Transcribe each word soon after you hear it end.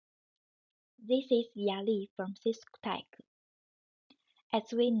This is Yali from Cisco Tech.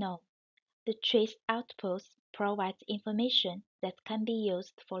 As we know, the trace output provides information that can be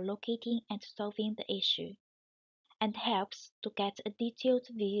used for locating and solving the issue, and helps to get a detailed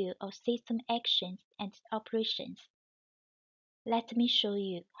view of system actions and operations. Let me show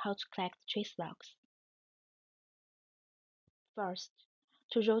you how to collect trace logs. First,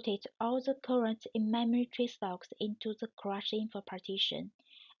 to rotate all the current in-memory tracelogs into the crashinfo partition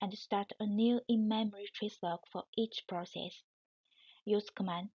and start a new in-memory tracelog for each process, use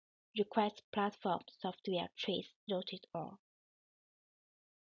command request platform software trace rotate all.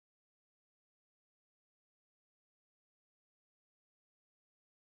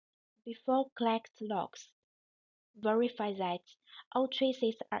 Before collect logs, verify that all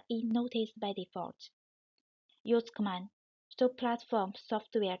traces are in notice by default. Use command show platform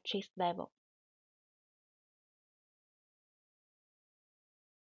software trace level.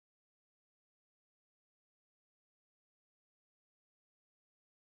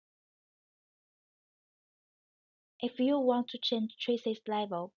 If you want to change traces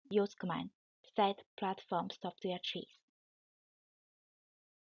level, use command set platform software trace.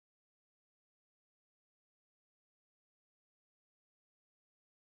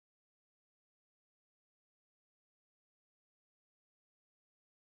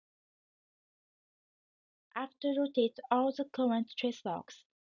 After rotate all the current tracelogs,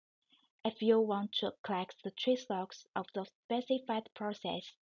 if you want to collect the tracelogs of the specified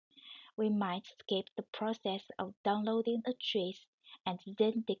process, we might skip the process of downloading a trace and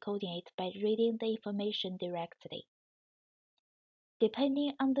then decoding it by reading the information directly.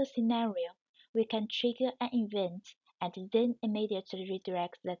 Depending on the scenario, we can trigger an event and then immediately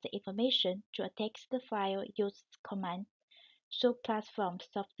redirect that information to a text file using command show platform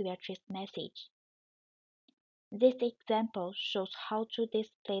software trace message. This example shows how to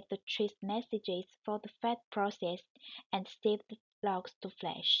display the trace messages for the fed process and save the logs to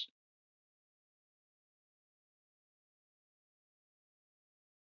flash.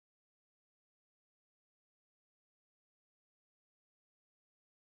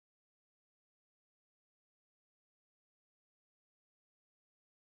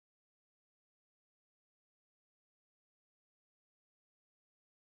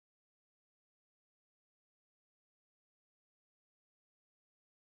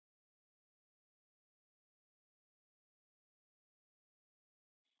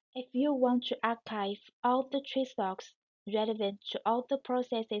 If you want to archive all the trace logs relevant to all the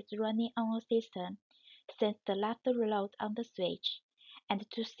processes running on a system since the last reload on the switch, and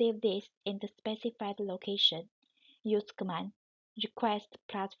to save this in the specified location, use command request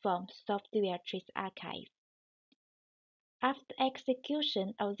platform software trace archive. After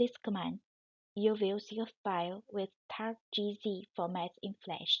execution of this command, you will see a file with targz format in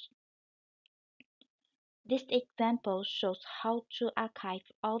Flash. This example shows how to archive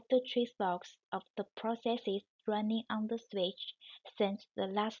all the trace logs of the processes running on the switch since the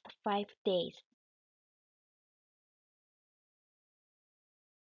last 5 days.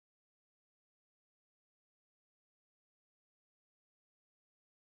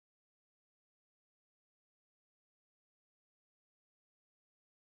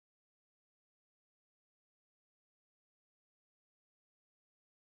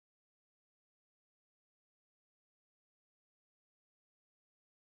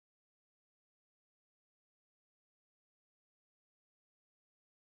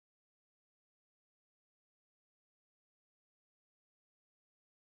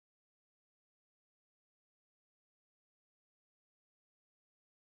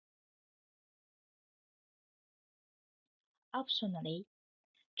 Optionally,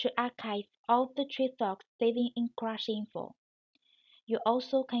 to archive all the trace logs saving in crashinfo, you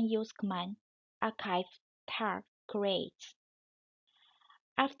also can use command archive tar create.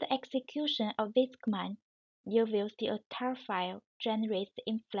 After execution of this command, you will see a tar file generated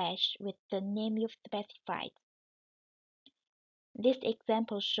in Flash with the name you've specified. This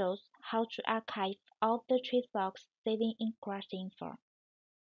example shows how to archive all the trace logs saving in crashinfo.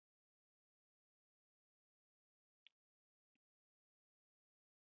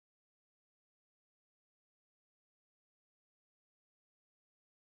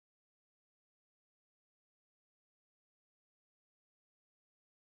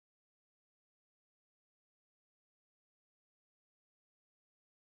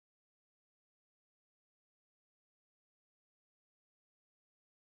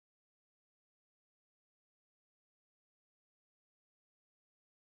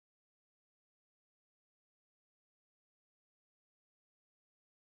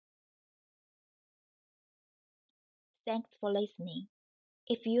 Thanks for listening.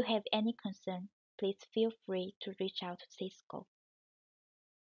 If you have any concern, please feel free to reach out to Cisco.